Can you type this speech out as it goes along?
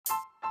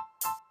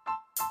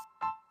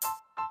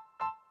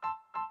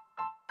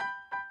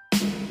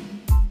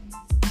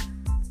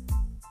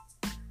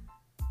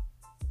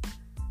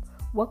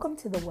Welcome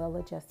to the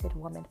Well-Adjusted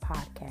Woman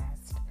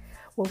podcast,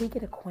 where we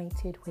get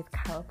acquainted with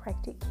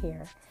chiropractic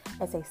care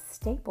as a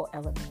staple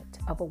element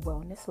of a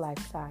wellness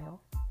lifestyle,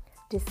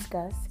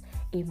 discuss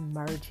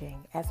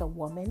emerging as a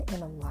woman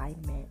in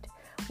alignment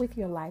with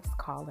your life's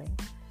calling,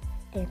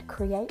 and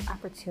create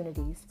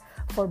opportunities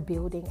for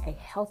building a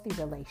healthy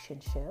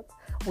relationship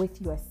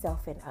with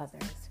yourself and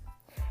others.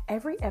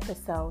 Every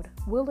episode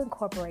will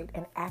incorporate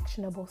an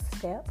actionable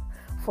step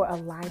for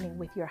aligning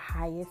with your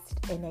highest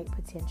innate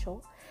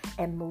potential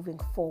and moving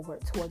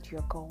forward towards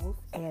your goals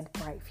and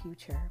bright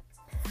future.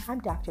 I'm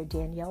Dr.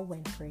 Danielle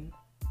Winfrey.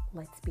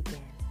 Let's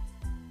begin.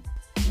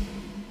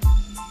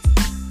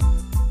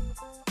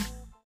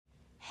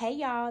 Hey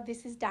y'all,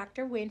 this is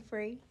Dr.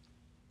 Winfrey.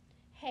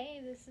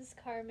 Hey, this is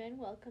Carmen.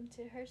 Welcome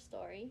to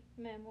HERstory,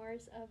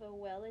 Memoirs of a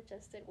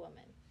Well-Adjusted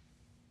Woman.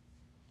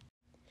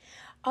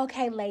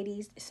 Okay,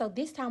 ladies, so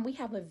this time we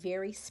have a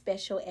very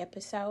special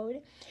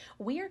episode.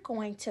 We are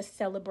going to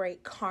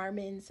celebrate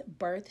Carmen's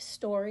birth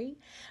story.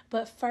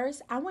 But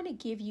first, I want to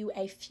give you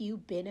a few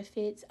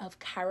benefits of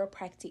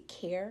chiropractic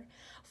care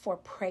for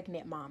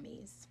pregnant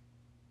mommies.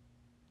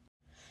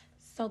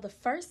 So the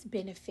first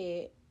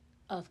benefit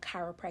of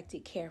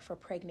chiropractic care for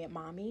pregnant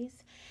mommies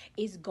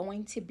is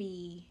going to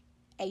be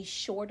a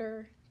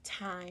shorter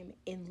time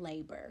in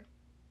labor.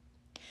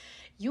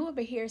 You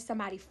ever hear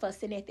somebody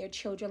fussing at their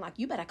children like,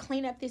 you better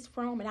clean up this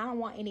room and I don't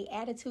want any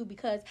attitude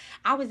because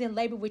I was in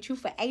labor with you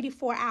for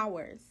 84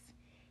 hours.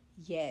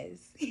 Yes,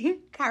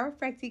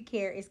 chiropractic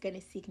care is going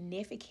to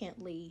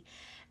significantly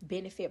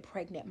benefit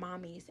pregnant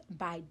mommies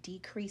by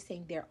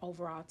decreasing their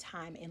overall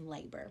time in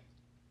labor.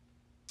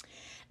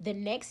 The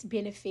next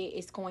benefit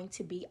is going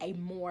to be a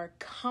more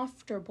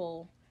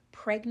comfortable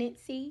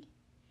pregnancy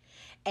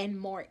and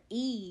more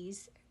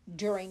ease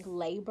during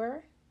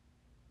labor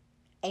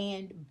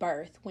and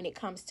birth when it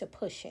comes to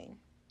pushing.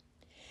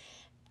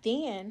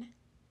 Then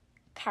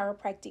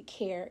chiropractic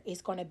care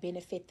is going to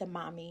benefit the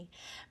mommy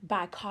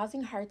by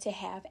causing her to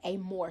have a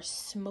more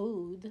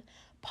smooth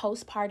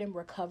postpartum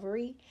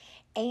recovery,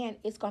 and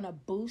it's going to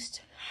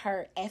boost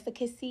her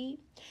efficacy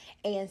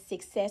and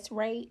success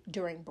rate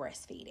during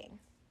breastfeeding.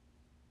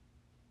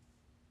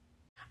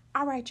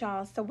 All right,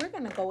 y'all, so we're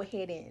going to go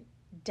ahead and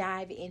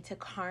dive into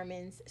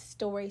Carmen's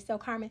story. So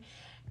Carmen,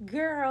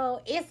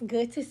 girl, it's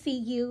good to see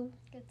you.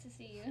 Good to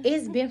see you.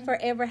 It's been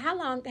forever. How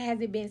long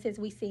has it been since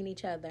we've seen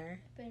each other?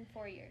 It's been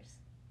 4 years.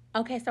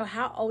 Okay, so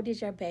how old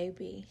is your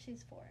baby?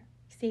 She's 4.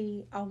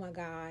 See, oh my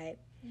God.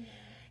 Yeah.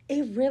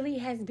 It really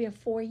has been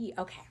 4 years.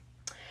 Okay,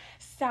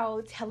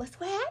 so tell us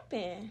what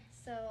happened.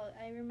 So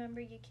I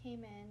remember you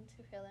came in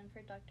to fill in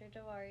for Dr.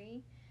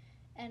 Davari,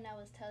 and I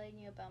was telling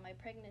you about my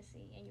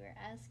pregnancy, and you were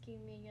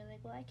asking me, and you're like,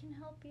 well, I can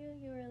help you.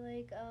 You were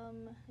like,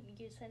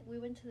 you said, we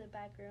went to the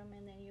back room,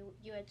 and then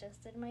you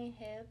adjusted my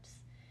hips,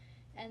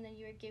 and then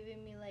you were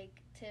giving me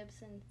like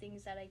tips and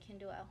things that I can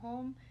do at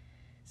home.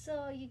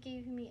 So you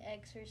gave me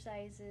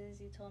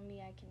exercises. You told me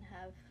I can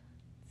have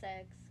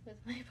sex with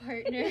my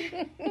partner.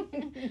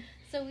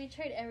 So we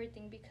tried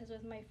everything because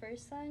with my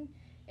first son,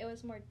 it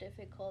was more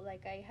difficult.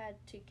 Like I had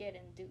to get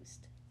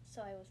induced,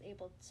 so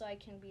I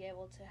can be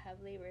able to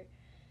have labor.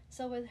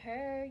 So with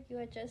her, you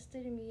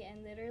adjusted me,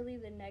 and literally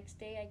the next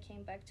day I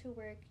came back to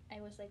work.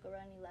 I was like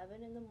around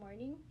 11 in the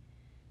morning,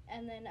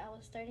 and then I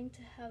was starting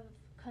to have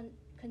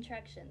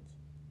contractions.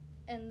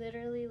 And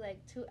literally like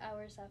 2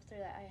 hours after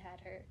that, I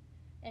had her,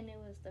 and it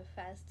was the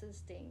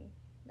fastest thing.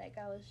 Like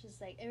I was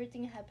just like,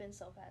 everything happened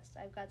so fast.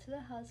 I got to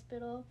the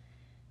hospital.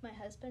 My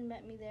husband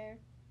met me there.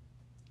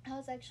 I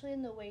was actually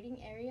in the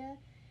waiting area.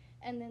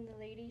 And then the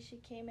lady, she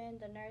came in,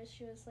 the nurse,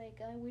 she was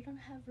like, we don't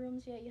have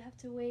rooms yet, you have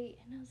to wait.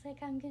 And I was like,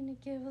 I'm going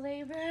to give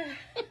labor.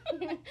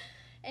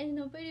 And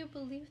nobody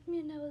believed me,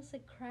 and I was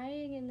like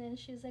crying. And then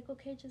she was like,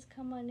 okay, just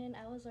come on in.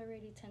 I was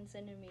already 10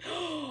 centimeters.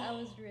 I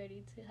was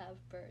ready to have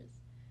birth.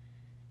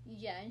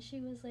 Yeah, and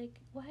she was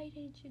like, why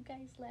didn't you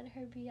guys let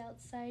her be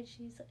outside?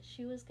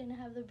 She was going to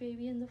have the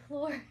baby in the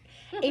floor.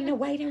 In the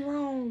waiting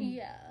room?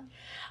 Yeah.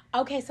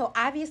 Okay, so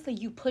obviously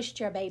you pushed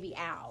your baby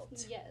out.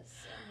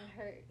 Yes, and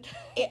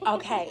it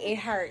hurt. It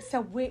hurt.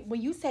 So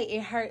when you say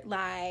it hurt,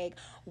 like,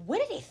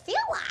 what did it feel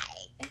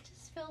like? It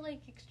just felt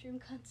like extreme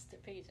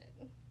constipation.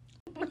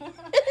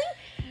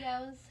 Yeah,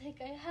 I was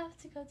like, I have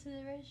to go to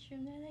the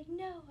restroom. They're like,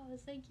 no. I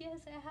was like, yes,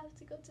 I have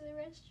to go to the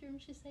restroom.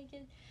 She's like,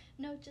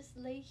 no, just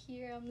lay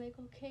here. I'm like,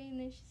 okay. And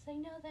then she's like,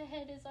 no, the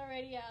head is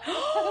already out.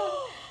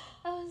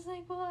 I was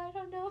like, well, I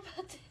don't know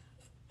about this.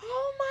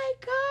 Oh my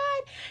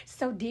God.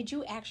 So did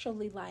you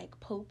actually like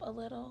poop a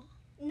little?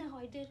 No,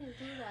 I didn't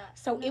do that.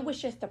 So no. It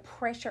was just the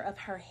pressure of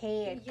her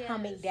head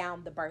coming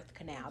down the birth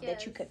canal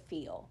that you could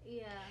feel.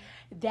 Yeah.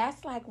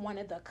 That's like one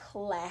of the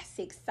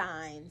classic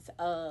signs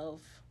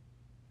of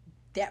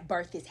that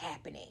birth is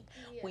happening.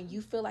 Yeah. When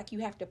you feel like you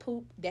have to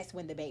poop, that's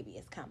when the baby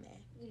is coming.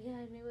 Yeah,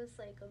 and it was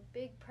like a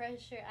big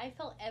pressure. I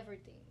felt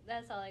everything.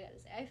 That's all I gotta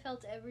say. I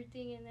felt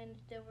everything, and then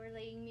they were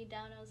laying me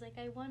down. I was like,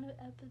 I want an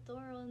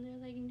epidural, and they're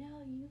like,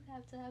 no, you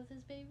have to have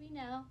this baby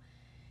now.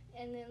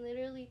 And then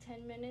literally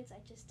 10 minutes,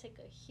 I just took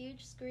a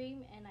huge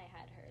scream, and I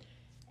had her.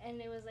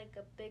 And it was like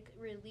a big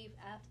relief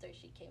after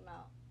she came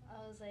out.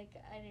 I was like,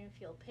 I didn't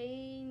feel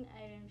pain.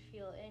 I didn't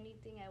feel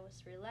anything. I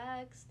was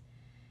relaxed.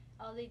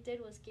 All they did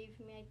was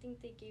I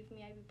think they gave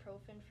me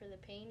ibuprofen for the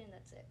pain, and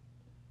that's it.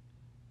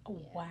 Oh,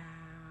 Yeah.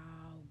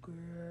 wow,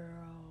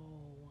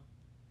 girl.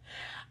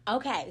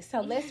 Okay,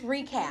 so let's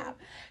recap.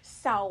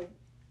 So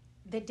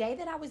the day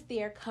that I was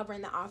there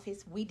covering the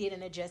office, we did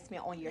an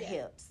adjustment on your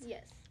hips.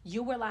 Yes.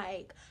 You were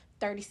like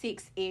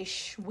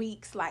 36-ish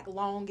weeks, like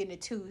long in the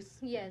tooth.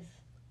 Yes.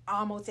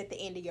 Almost at the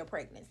end of your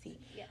pregnancy.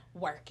 Yeah.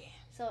 Working.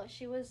 So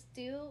she was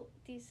due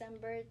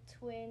December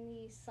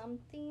 20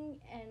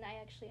 something, and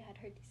I actually had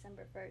her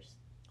December 1st.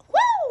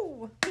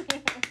 Woo!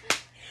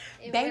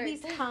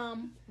 Babies worked.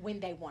 come when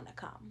they want to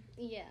come.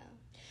 Yeah.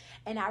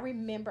 And I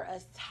remember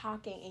us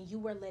talking, and you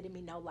were letting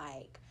me know,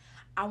 like,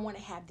 I want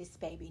to have this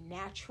baby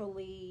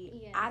naturally.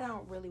 Yes. I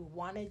don't really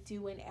want to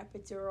do an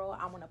epidural.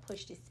 I want to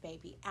push this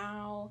baby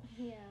out.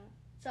 Yeah.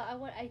 So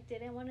I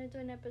didn't want to do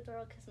an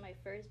epidural because my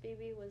first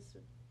baby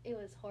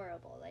was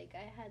horrible. Like,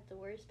 I had the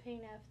worst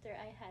pain after.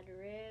 I had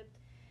ripped,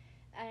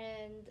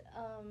 and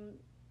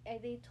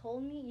you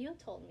told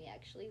me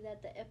actually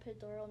that the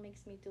epidural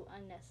makes me do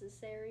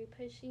unnecessary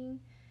pushing,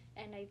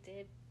 and I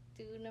did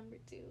do number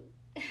 2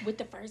 with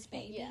the first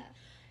baby.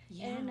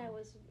 Yeah. And I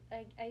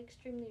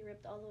extremely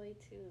ripped all the way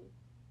to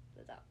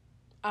the top.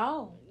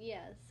 Oh.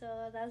 Yeah,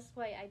 so that's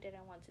why I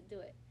didn't want to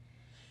do it.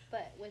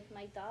 But with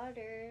my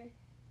daughter,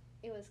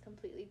 it was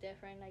completely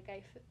different. Like,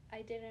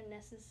 I didn't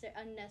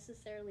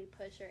unnecessarily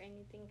push or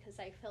anything because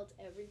I felt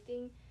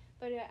everything.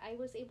 But I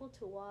was able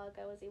to walk.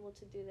 I was able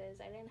to do this.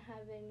 I didn't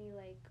have any,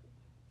 like,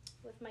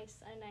 with my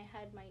son, I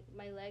had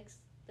my legs,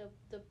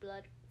 the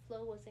blood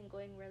flow wasn't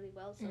going really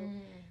well. So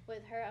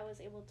with her, I was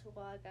able to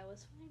walk. I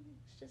was fine.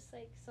 It's just,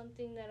 like,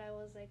 something that I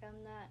was like,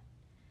 I'm not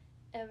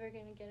ever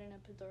going to get an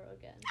epidural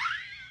again.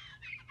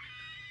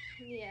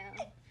 Yeah.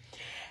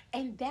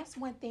 And that's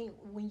one thing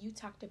when you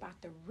talked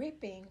about the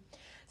ripping.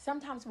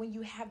 Sometimes when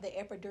you have the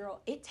epidural,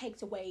 it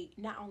takes away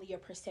not only your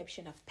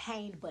perception of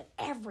pain, but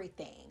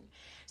everything.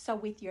 So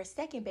with your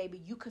second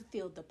baby, you could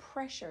feel the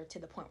pressure to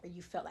the point where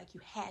you felt like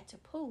you had to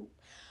poop,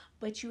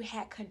 but you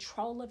had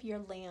control of your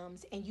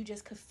limbs and you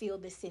just could feel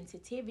the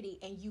sensitivity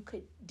and you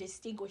could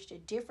distinguish the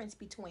difference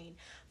between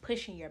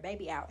pushing your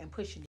baby out and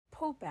pushing the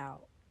poop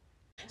out.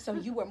 So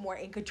you were more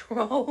in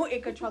control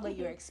of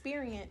your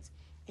experience,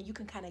 and you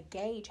can kind of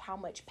gauge how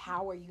much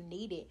power you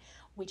needed,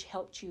 which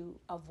helped you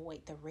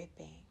avoid the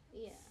ripping.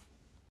 Yeah.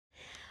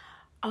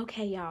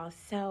 Okay, y'all.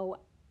 So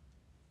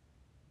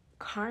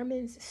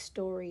Carmen's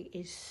story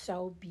is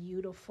so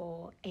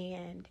beautiful,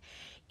 and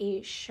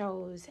it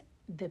shows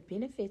the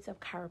benefits of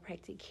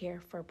chiropractic care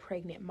for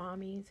pregnant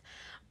mommies.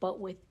 But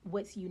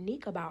what's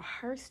unique about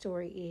her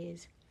story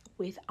is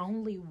with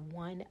only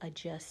one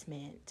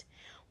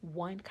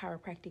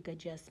chiropractic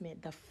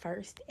adjustment, the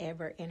first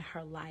ever in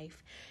her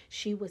life,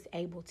 she was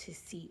able to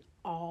see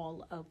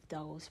all of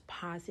those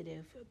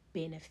positive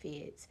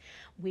benefits,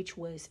 which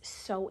was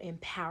so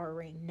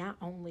empowering, not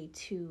only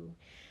to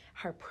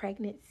her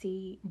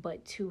pregnancy,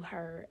 but to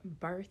her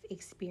birth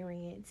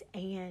experience.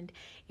 And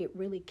it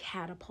really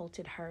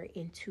catapulted her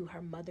into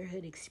her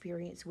motherhood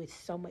experience with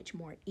so much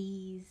more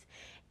ease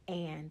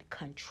and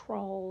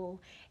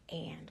control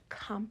and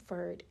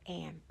comfort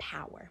and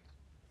power.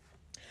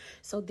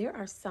 So there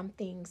are some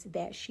things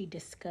that she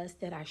discussed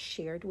that I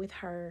shared with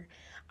her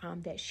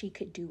that she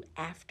could do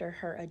after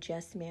her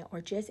adjustment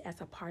or just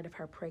as a part of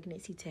her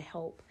pregnancy to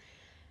help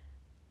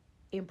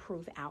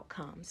improve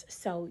outcomes.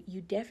 So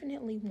you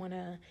definitely want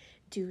to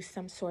do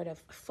some sort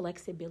of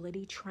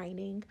flexibility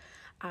training,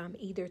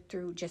 either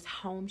through just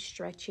home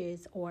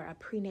stretches or a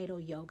prenatal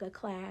yoga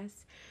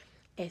class,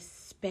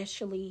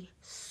 especially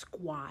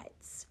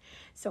squats.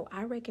 So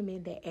I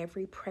recommend that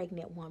every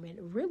pregnant woman,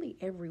 really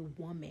every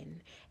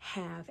woman,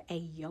 have a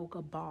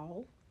yoga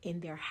ball in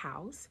their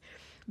house,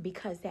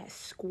 because that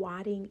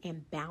squatting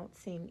and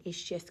bouncing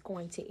is just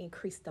going to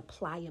increase the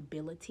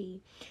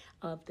pliability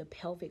of the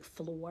pelvic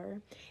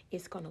floor.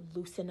 It's going to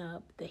loosen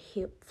up the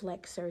hip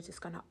flexors. It's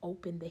going to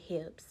open the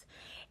hips,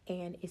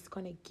 and it's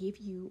going to give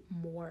you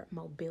more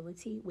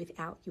mobility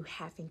without you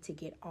having to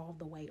get all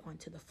the way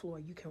onto the floor.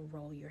 You can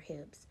roll your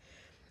hips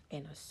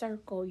in a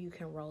circle, you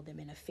can roll them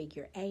in a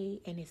figure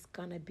 8, and it's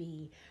gonna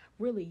be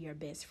really your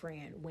best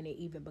friend when it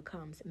even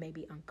becomes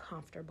maybe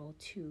uncomfortable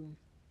to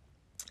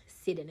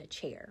sit in a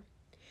chair.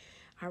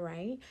 All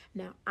right,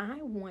 now I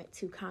want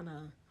to kind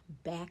of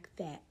back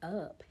that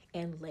up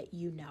and let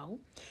you know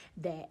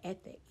that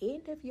at the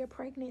end of your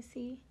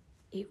pregnancy,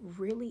 it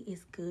really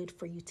is good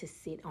for you to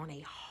sit on a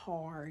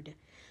hard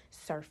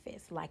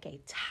surface, like a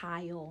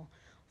tile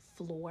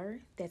floor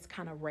that's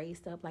kind of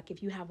raised up. Like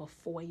if you have a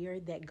foyer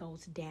that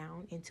goes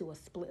down into a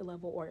split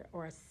level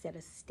or a set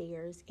of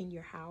stairs in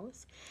your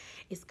house,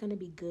 it's going to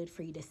be good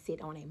for you to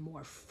sit on a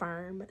more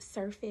firm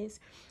surface.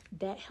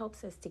 That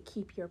helps us to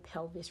keep your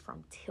pelvis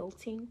from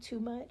tilting too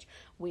much,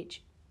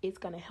 which is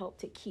going to help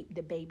to keep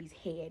the baby's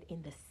head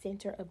in the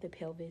center of the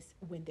pelvis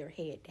when they're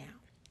head down.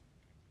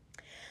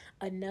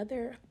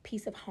 Another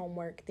piece of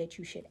homework that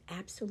you should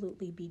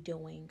absolutely be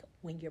doing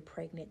when you're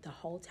pregnant the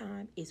whole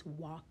time is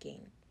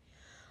walking.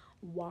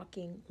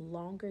 walking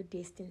longer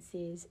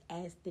distances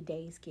as the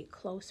days get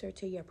closer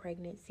to your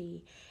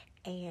pregnancy,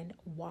 and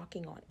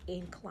walking on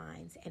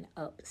inclines and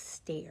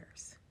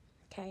upstairs.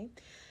 Okay.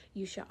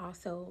 You should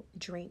also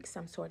drink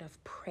some sort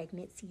of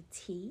pregnancy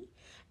tea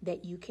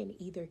that you can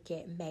either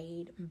get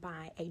made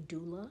by a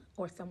doula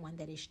or someone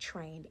that is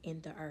trained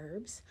in the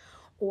herbs,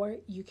 or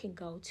you can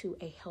go to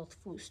a health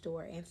food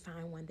store and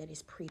find one that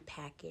is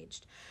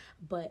prepackaged.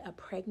 But a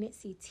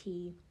pregnancy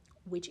tea,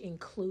 which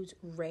includes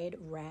red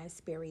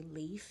raspberry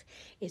leaf,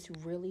 is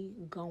really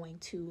going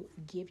to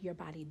give your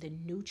body the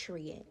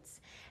nutrients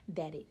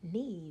that it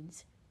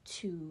needs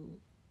to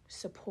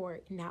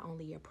support not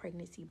only your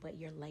pregnancy, but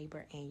your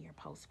labor and your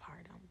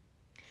postpartum.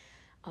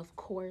 Of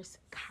course,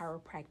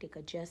 chiropractic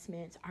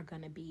adjustments are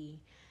going to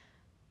be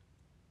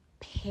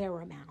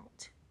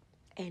paramount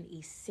and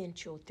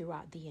essential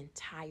throughout the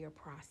entire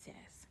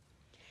process.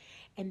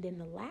 And then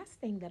the last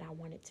thing that I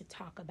wanted to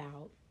talk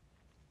about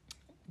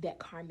that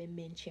Carmen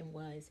mentioned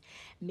was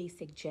me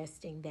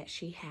suggesting that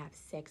she have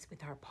sex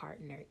with her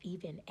partner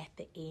even at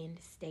the end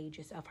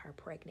stages of her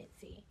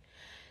pregnancy.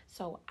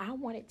 So I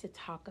wanted to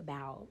talk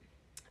about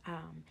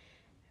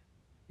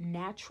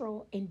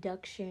natural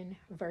induction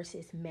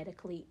versus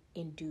medically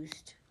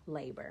induced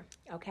labor.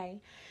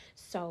 Okay,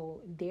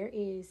 so there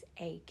is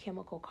a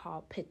chemical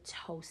called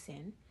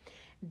Pitocin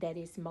that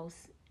is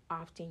most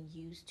often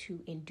used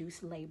to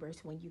induce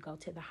labors when you go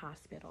to the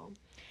hospital.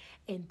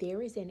 And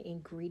there is an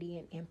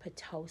ingredient in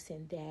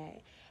Pitocin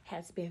that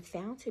has been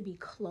found to be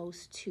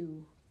close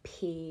to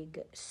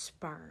pig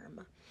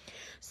sperm.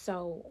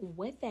 So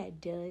what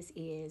that does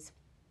is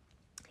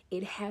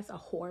it has a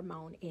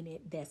hormone in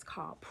it that's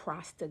called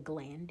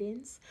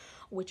prostaglandins,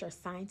 which are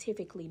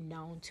scientifically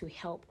known to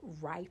help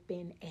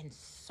ripen and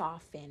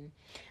soften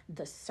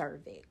the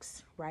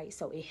cervix, right?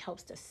 So it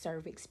helps the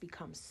cervix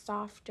become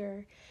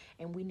softer,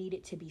 and we need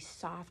it to be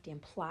soft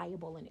and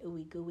pliable and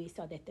ooey gooey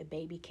so that the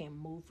baby can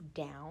move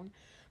down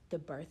the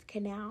birth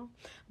canal.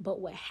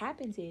 But what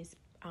happens is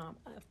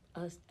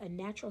a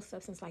natural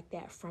substance like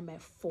that from a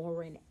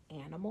foreign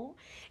animal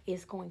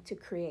is going to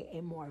create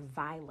a more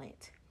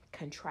violent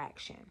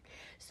contraction.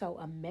 So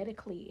a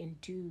medically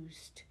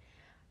induced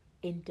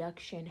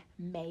induction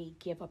may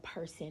give a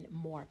person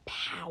more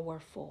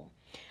powerful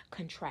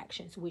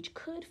contractions, which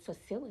could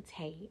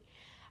facilitate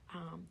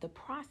the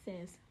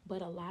process,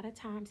 but a lot of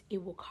times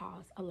it will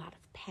cause a lot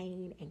of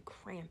pain and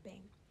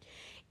cramping.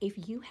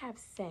 If you have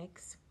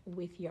sex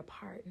with your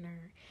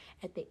partner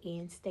at the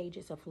end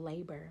stages of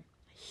labor,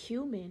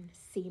 human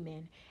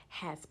semen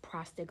has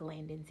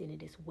prostaglandins in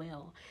it as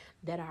well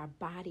that our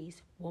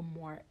bodies will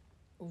more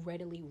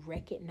readily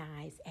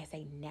recognize as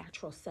a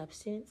natural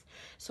substance.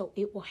 So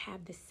it will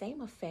have the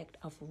same effect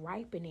of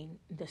ripening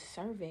the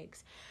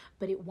cervix,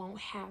 but it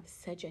won't have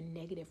such a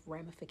negative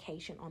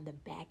ramification on the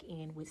back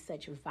end with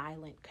such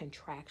violent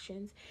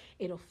contractions.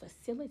 It'll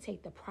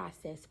facilitate the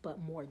process, but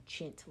more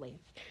gently.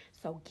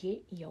 So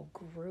get your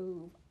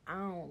groove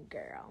on,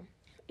 girl,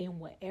 in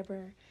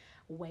whatever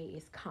way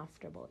is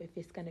comfortable. If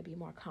it's going to be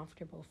more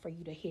comfortable for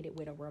you to hit it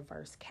with a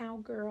reverse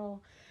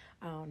cowgirl,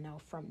 I don't know,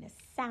 from the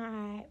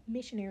side,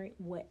 missionary,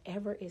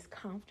 whatever is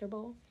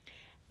comfortable,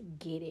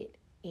 get it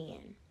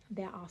in.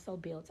 That also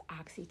builds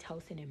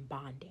oxytocin and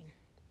bonding.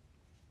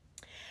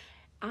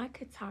 I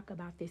could talk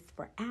about this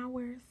for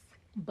hours,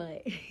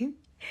 but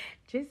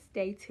just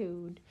stay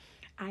tuned.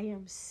 I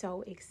am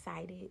so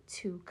excited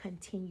to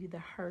continue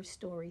the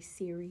HERstory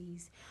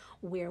series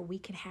where we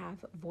can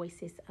have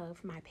voices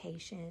of my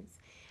patients,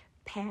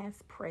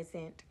 past,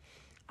 present,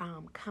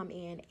 come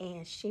in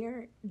and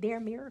share their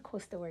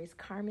miracle stories.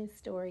 Carmen's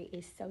story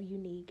is so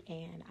unique,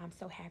 and I'm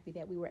so happy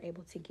that we were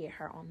able to get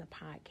her on the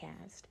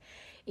podcast.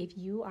 If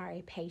you are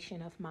a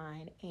patient of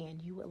mine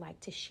and you would like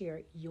to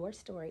share your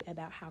story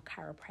about how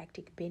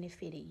chiropractic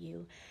benefited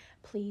you,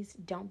 please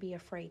don't be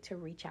afraid to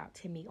reach out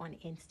to me on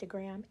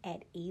Instagram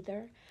at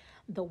either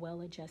The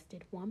Well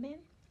Adjusted Woman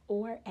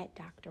or at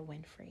Dr.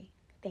 Winfrey.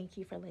 Thank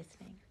you for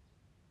listening.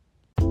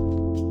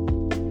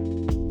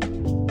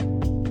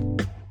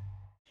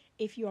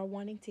 If you are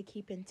wanting to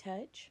keep in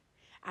touch,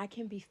 I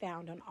can be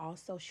found on all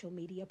social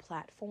media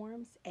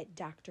platforms at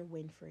Dr.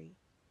 Winfrey,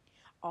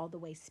 all the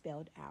way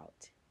spelled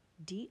out.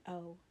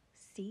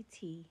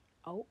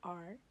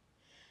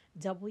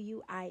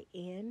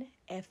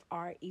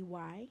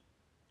 DoctorWinfrey.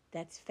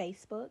 That's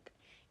Facebook,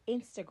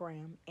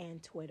 Instagram,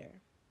 and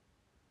Twitter.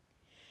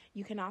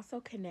 You can also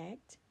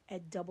connect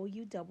at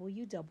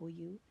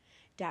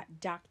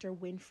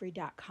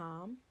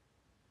www.drwinfrey.com,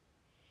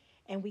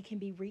 and we can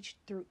be reached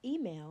through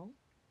email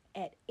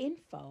at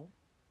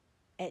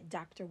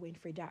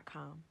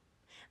info@drwinfrey.com.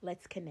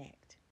 Let's connect.